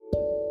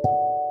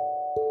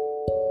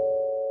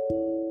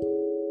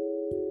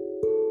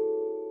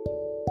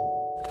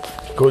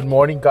Good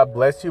morning. God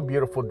bless you.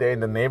 Beautiful day in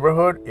the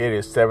neighborhood. It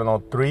is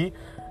 7:03,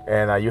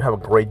 and you have a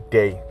great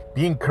day.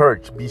 Be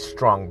encouraged. Be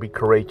strong. Be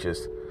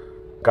courageous.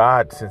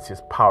 God sends His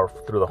power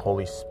through the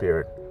Holy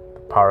Spirit. The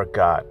power of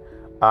God.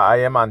 I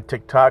am on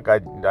TikTok. I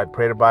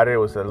prayed about it. I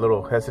was a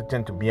little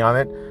hesitant to be on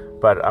it,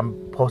 but I'm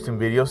posting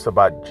videos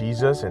about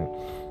Jesus and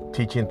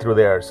teaching through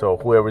there. So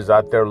whoever's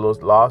out there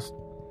lost,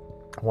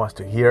 wants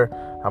to hear,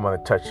 I'm going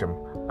to touch him.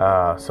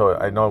 So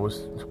I know it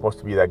was supposed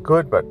to be that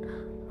good, but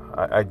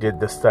I did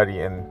the study,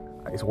 and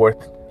it's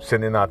worth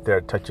sending out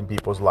there, touching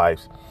people's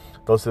lives.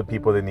 Those are the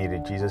people that need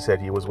it. Jesus said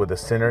He was with the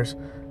sinners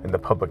and the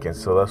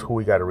publicans. So that's who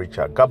we got to reach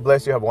out. God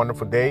bless you. Have a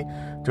wonderful day.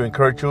 To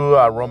encourage you,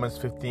 Romans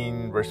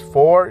 15 verse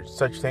 4,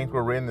 such things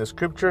were written in the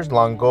scriptures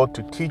long ago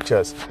to teach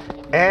us.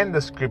 And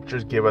the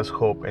scriptures give us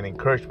hope and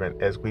encouragement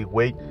as we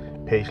wait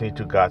patiently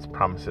to God's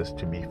promises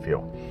to be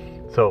filled.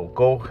 So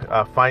go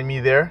find me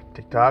there,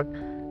 TikTok,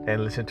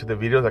 and listen to the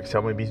videos. Like I said,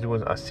 I'm going to be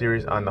doing a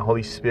series on the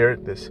Holy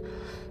Spirit. This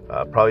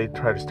probably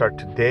try to start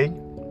today,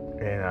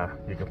 and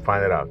you can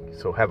find it out.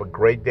 So have a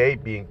great day.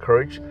 Be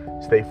encouraged.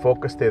 Stay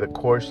focused. Stay the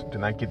course. Do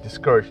not get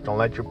discouraged. Don't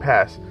let your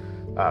past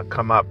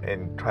come up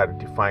and try to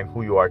define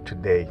who you are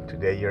today.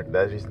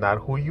 That is not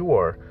who you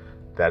are.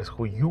 That is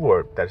who you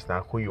were. That is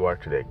not who you are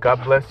today.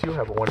 God bless you.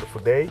 Have a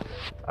wonderful day.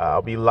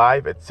 I'll be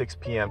live at 6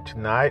 p.m.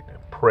 tonight.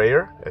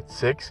 Prayer at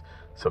 6.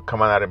 So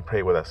come on out and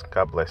pray with us.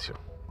 God bless you.